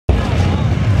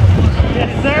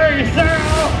yes sir.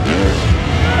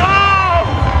 Oh!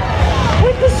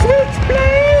 With the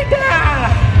switchblade!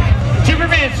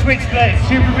 Superman switchblade,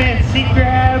 Superman seat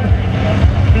grab,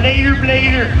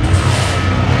 blader.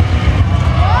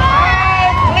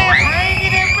 Oh, flip,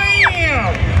 hanging and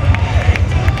bam!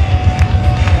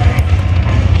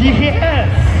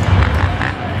 Yes!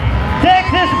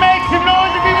 Texas, make some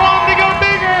noise if you want them to go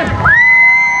bigger!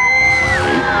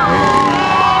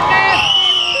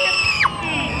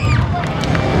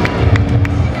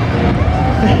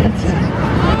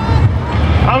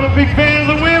 I'm a big fan of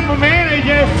the whip, my man, AJ.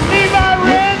 Levi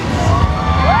Reds,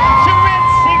 Superman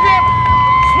secret,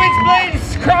 switch blades,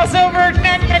 crossover,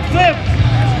 neck flip.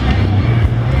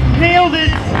 Nailed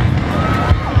it.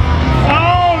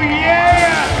 Oh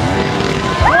yeah.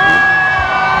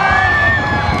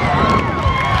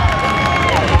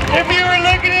 If you were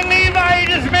looking at Levi, you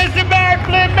just missed a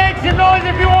backflip. Make some noise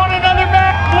if you want another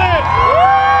backflip.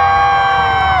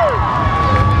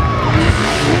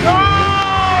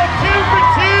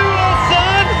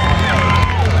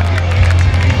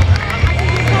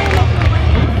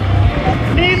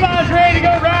 Levi's ready to go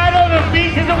ride on the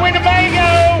beaches of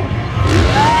Winnebago.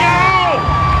 Go!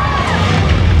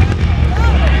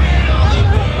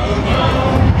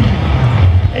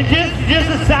 And just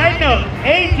a side note,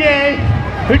 AJ,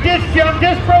 who just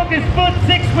broke his foot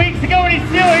 6 weeks ago, and he's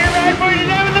still here riding for you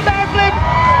today with the backflip.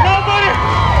 Nobody.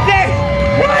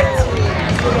 What?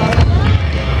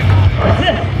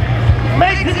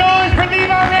 Make some noise for Levi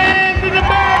Rand in the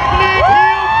backflip.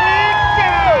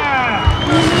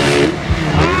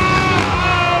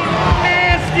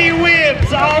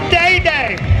 Whips all day.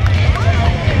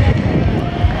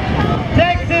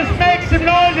 Texas, make some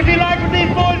noise if you like what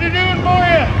these boys are doing for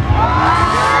you.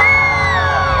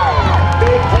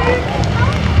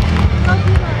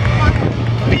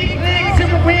 Big things in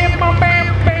the whip, bam,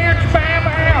 bam,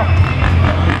 bam.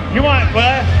 You want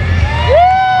what?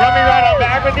 You want me to ride on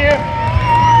back with you?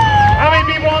 How many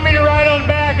people want me to ride on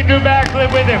back and do a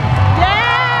backflip with him? Yeah!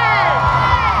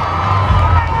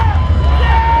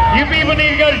 You people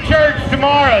need to go to church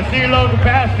tomorrow, see your local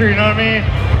pastor, you know what I mean?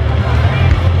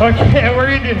 Okay, we're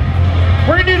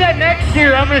gonna do that next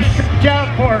year. I'm gonna stretch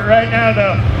out for it right now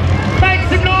though. Make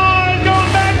some noise,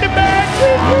 going back to back.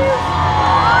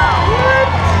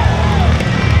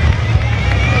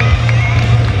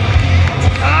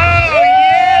 Oh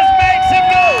yes, make some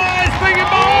noise for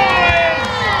your boys.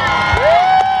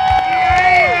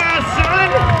 Yeah,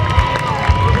 son.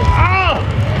 Oh,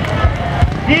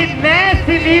 getting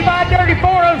nasty. Levi Dirty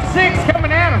 406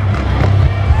 coming at him.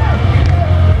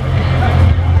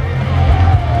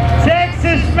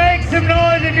 Texas, make some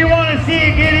noise if you want to see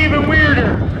it get even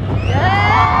weirder. 406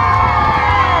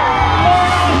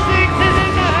 is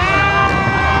in the house.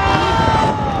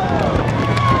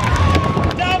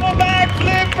 Double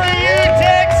backflip for you,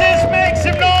 Texas. Make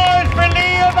some noise for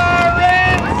Levi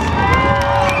Reds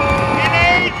and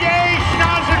AJ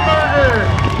Schnauzenberger.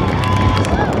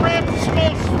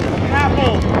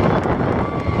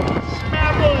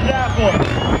 Snapple's apple.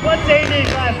 What's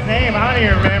AJ's last name? I don't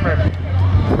even remember.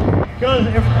 Because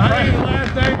if I think his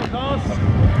last name was Awesome.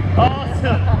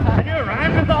 Awesome. I knew it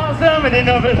rhymed with awesome. I didn't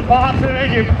know if it was awesome.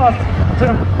 AJ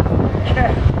awesome.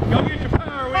 Okay. Go get your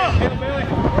power wheel, Hillbilly.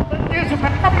 Let's do some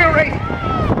power race.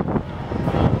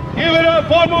 Give it up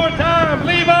one more time.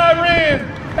 Levi Rand,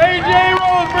 AJ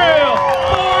Roseville.